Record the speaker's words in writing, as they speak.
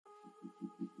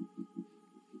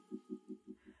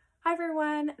Hi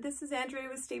everyone, this is Andrea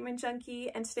with Statement Junkie,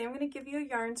 and today I'm going to give you a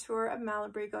yarn tour of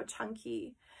Malabrigo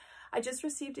Chunky. I just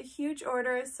received a huge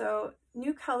order, so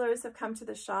new colors have come to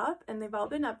the shop and they've all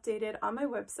been updated on my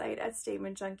website at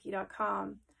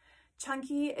statementjunkie.com.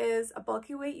 Chunky is a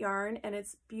bulky weight yarn and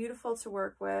it's beautiful to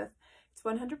work with. It's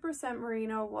 100%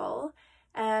 merino wool,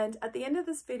 and at the end of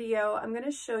this video I'm going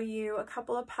to show you a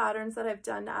couple of patterns that I've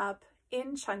done up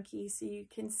in Chunky so you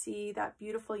can see that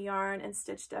beautiful yarn and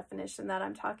stitch definition that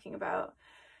I'm talking about.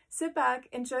 Sit back,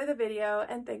 enjoy the video,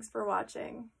 and thanks for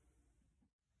watching.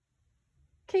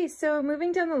 Okay, so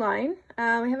moving down the line,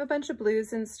 we have a bunch of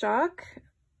blues in stock.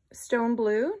 Stone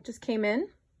blue just came in.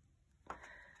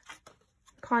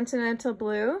 Continental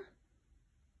blue.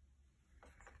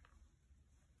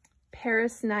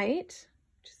 Paris Night,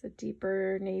 which is a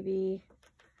deeper navy.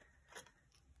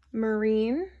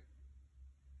 Marine.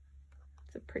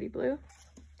 It's a pretty blue.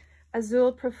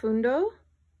 Azul Profundo.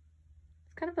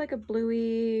 It's kind of like a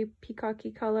bluey,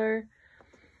 peacocky color.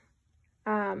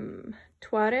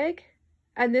 Tuareg.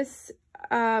 And this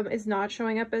is not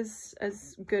showing up as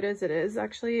good as it is.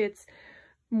 Actually, it's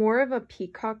more of a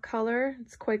peacock color.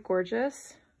 It's quite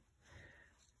gorgeous.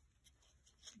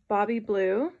 Bobby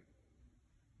Blue.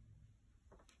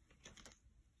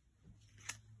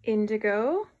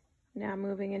 Indigo. Now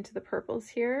moving into the purples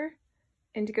here.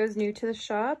 Indigo's new to the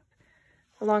shop,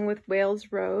 along with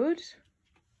Wales Road.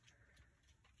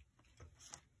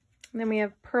 And then we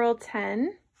have Pearl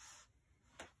 10.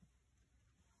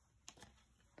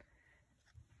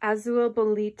 Azul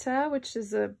Bolita, which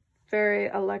is a very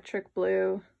electric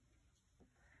blue.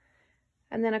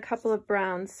 And then a couple of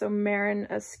browns, so Marin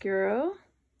Oscuro.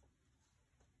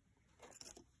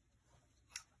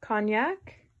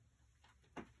 Cognac.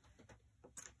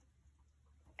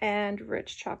 And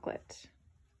Rich Chocolate.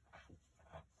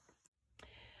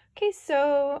 Okay,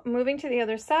 so moving to the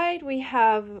other side, we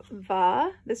have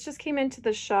Va. This just came into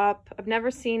the shop. I've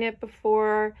never seen it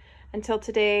before until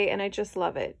today, and I just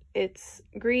love it. It's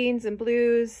greens and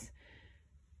blues.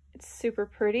 It's super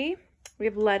pretty. We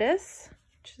have Lettuce,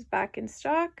 which is back in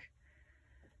stock.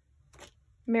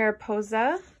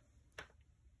 Mariposa.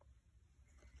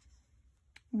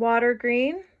 Water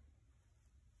Green.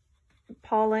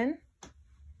 Pollen.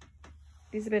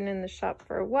 These have been in the shop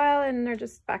for a while and they're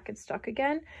just back in stock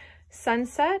again.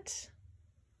 Sunset.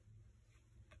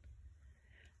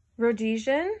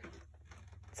 Rhodesian.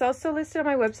 It's also listed on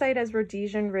my website as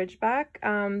Rhodesian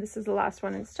Ridgeback. This is the last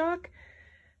one in stock.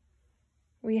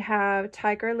 We have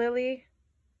Tiger Lily.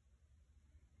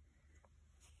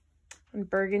 And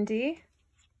Burgundy.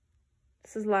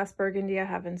 This is the last Burgundy I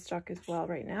have in stock as well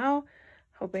right now.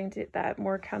 Hoping that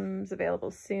more comes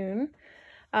available soon.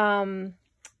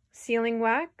 Sealing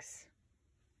Wax,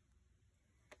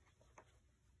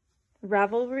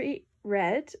 Ravelry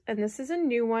Red, and this is a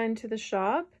new one to the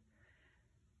shop.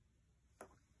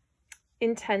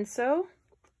 Intenso.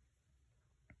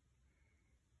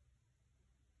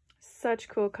 Such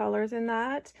cool colors in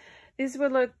that. These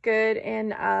would look good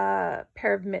in a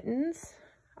pair of mittens,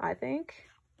 I think.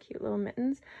 Cute little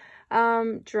mittens.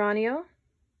 Geronio.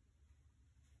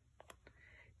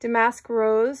 Damask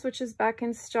Rose, which is back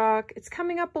in stock. It's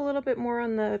coming up a little bit more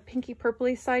on the pinky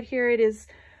purpley side here. It is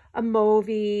a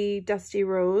mauvey, dusty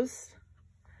rose.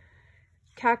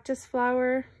 Cactus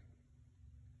Flower.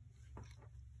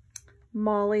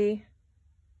 Molly.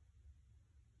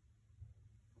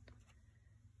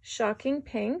 Shocking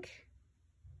Pink.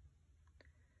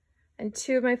 And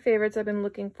two of my favorites I've been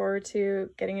looking forward to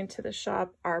getting into the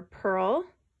shop are Pearl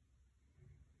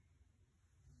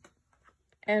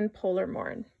and Polar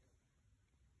Morn.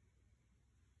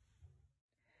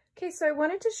 Okay, so I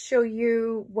wanted to show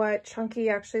you what Chunky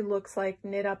actually looks like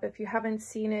knit up if you haven't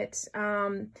seen it.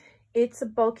 It's a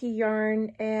bulky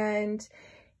yarn and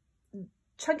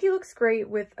Chunky looks great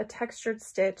with a textured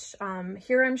stitch.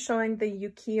 Here I'm showing the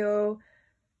Yukio,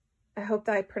 I hope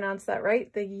that I pronounced that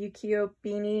right, the Yukio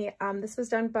beanie. This was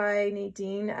done by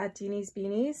Nadine at Deanie's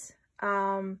Beanies.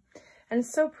 And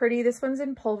it's so pretty. This one's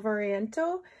in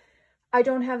Polvoriento. I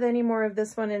don't have any more of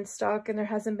this one in stock and there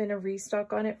hasn't been a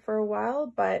restock on it for a while,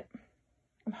 but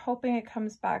I'm hoping it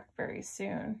comes back very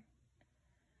soon.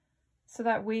 So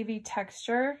that wavy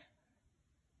texture,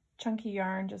 Chunky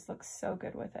yarn just looks so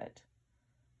good with it.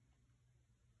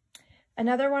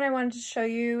 Another one I wanted to show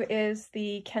you is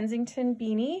the Kensington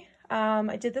beanie.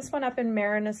 I did this one up in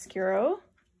Marin Oscuro,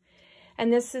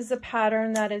 and this is a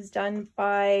pattern that is done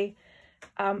by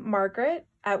Margaret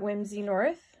at Whimsy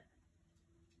North.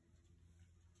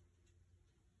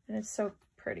 And it's so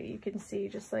pretty. You can see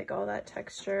just like all that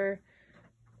texture,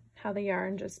 how the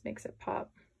yarn just makes it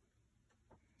pop.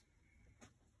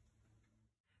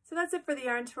 So that's it for the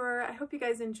yarn tour. I hope you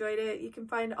guys enjoyed it. You can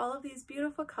find all of these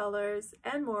beautiful colors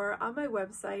and more on my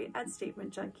website at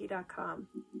statementjunkie.com.